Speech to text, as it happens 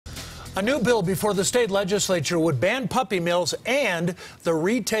A new bill before the state legislature would ban puppy mills and the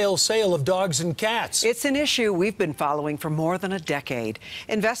retail sale of dogs and cats. It's an issue we've been following for more than a decade.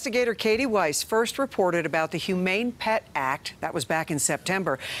 Investigator Katie Weiss first reported about the Humane Pet Act. That was back in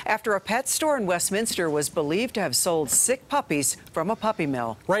September, after a pet store in Westminster was believed to have sold sick puppies from a puppy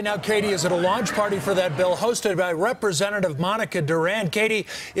mill. Right now, Katie is at a launch party for that bill hosted by Representative Monica Duran. Katie,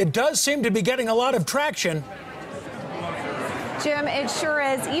 it does seem to be getting a lot of traction. Jim, it sure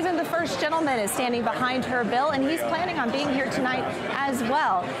is. Even the first gentleman is standing behind her bill, and he's planning on being here tonight as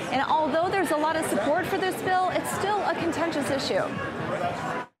well. And although there's a lot of support for this bill, it's still a contentious issue.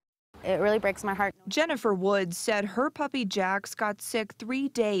 It really breaks my heart. Jennifer Woods said her puppy Jax got sick 3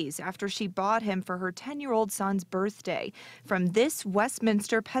 days after she bought him for her 10-year-old son's birthday from this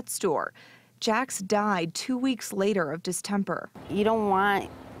Westminster pet store. Jax died 2 weeks later of distemper. You don't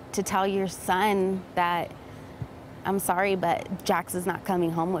want to tell your son that, I'm sorry, but Jax is not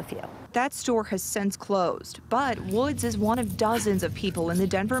coming home with you. That store has since closed, but Woods is one of dozens of people in the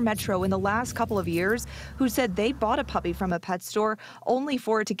Denver metro in the last couple of years who said they bought a puppy from a pet store only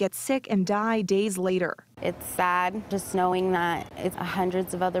for it to get sick and die days later. It's sad just knowing that it's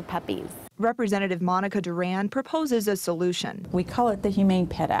hundreds of other puppies. Representative Monica Duran proposes a solution. We call it the Humane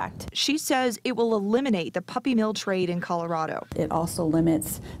Pet Act. She says it will eliminate the puppy mill trade in Colorado. It also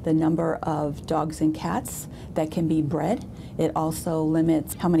limits the number of dogs and cats that can be bred. It also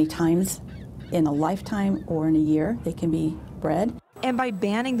limits how many times in a lifetime or in a year they can be bred. And by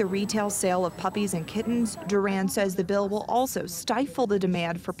banning the retail sale of puppies and kittens, Duran says the bill will also stifle the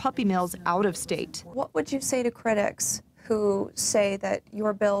demand for puppy mills out of state. What would you say to critics who say that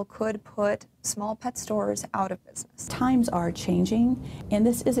your bill could put small pet stores out of business? Times are changing, and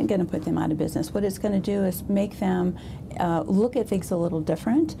this isn't going to put them out of business. What it's going to do is make them look at things a little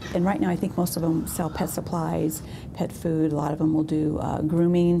different. And right now, I think most of them sell pet supplies, pet food. A lot of them will do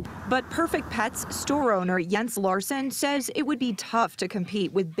grooming. But Perfect Pets store owner Jens Larson says it would be tough to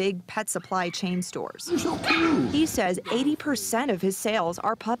compete with big pet supply chain stores. They're so cute. He says 80% of his sales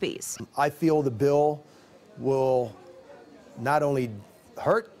are puppies. I feel the bill will not only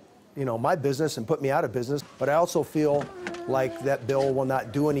hurt, my business and put me out of business, but I also feel like that bill will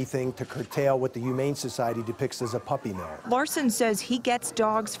not do anything to curtail what the Humane Society depicts as a puppy mill. Larson says he gets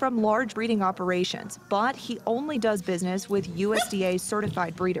dogs from large breeding operations, but he only does business with USDA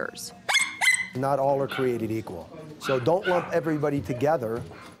certified breeders. Not all are created equal. So don't lump everybody together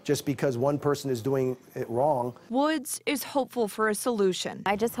just because one person is doing it wrong. Woods is hopeful for a solution.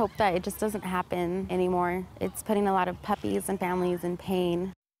 I just hope that it just doesn't happen anymore. It's putting a lot of puppies and families in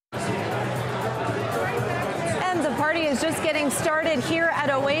pain. And the party is just getting started here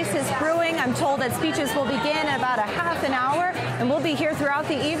at Oasis Brewing. I'm told that speeches will begin in about a half an hour, and we'll be here throughout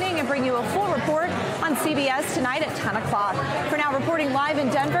the evening and bring you a full report on CBS tonight at 10 o'clock. For now, reporting live in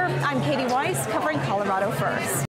Denver, I'm Katie Weiss, covering Colorado First.